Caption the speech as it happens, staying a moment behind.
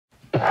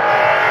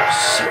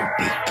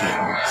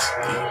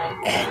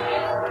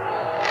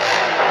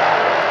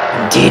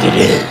Indeed it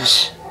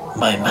is,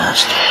 my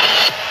master.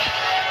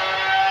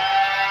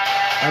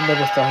 I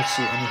never thought I'd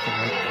see anything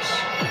like this.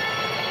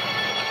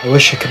 I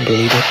wish I could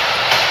believe it.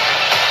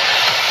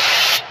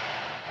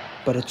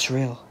 But it's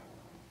real.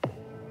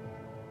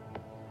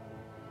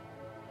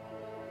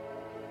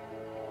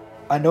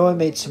 I know I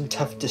made some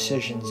tough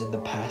decisions in the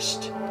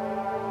past.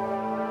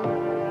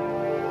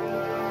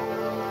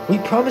 We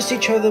promised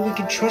each other that we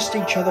could trust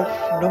each other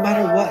no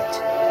matter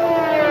what.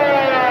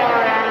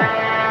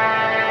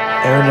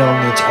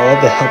 Arnold needs all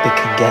the help it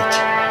can get.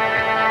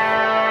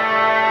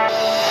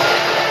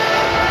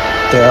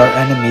 There are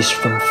enemies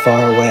from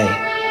far away.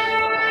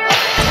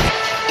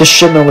 This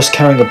shipment was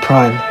carrying a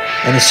prime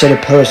and a set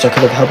of pillars that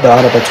could have helped the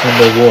Autobots win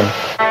their war.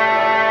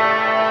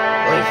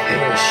 Life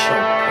here is so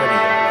pretty.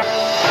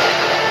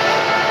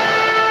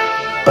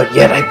 But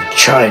yet I've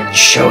tried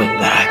showing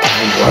that I can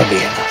be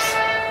worthy enough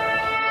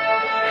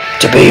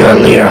to be your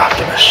leader,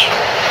 Optimus.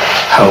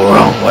 How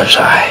wrong was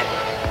I?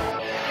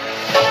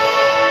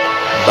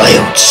 My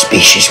own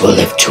species will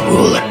live to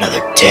rule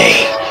another day,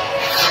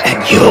 and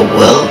your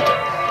world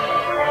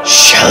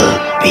shall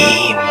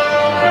be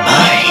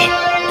mine.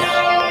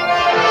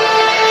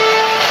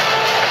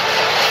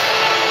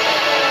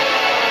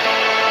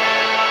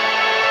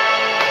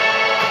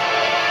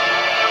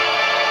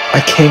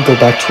 I can't go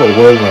back to a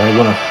world where I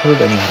want to hurt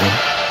anyone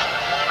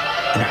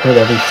and hurt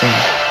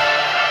everything.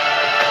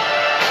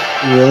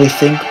 You really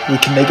think we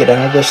can make it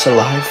out of this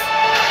alive?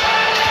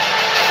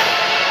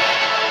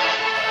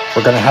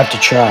 We're gonna have to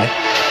try.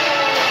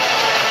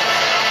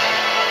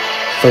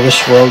 For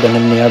this world and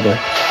any other.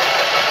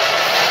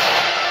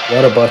 The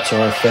Autobots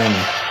are our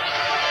family.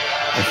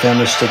 Our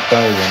families stick by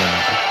one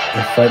another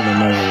and fight no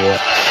matter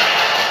what.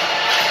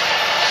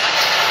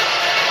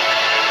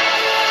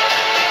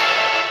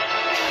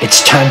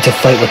 It's time to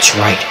fight what's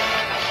right.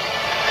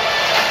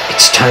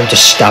 It's time to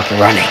stop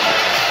running.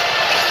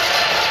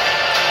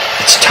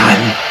 It's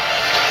time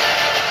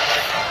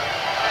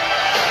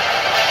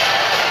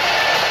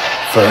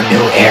for a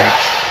new era.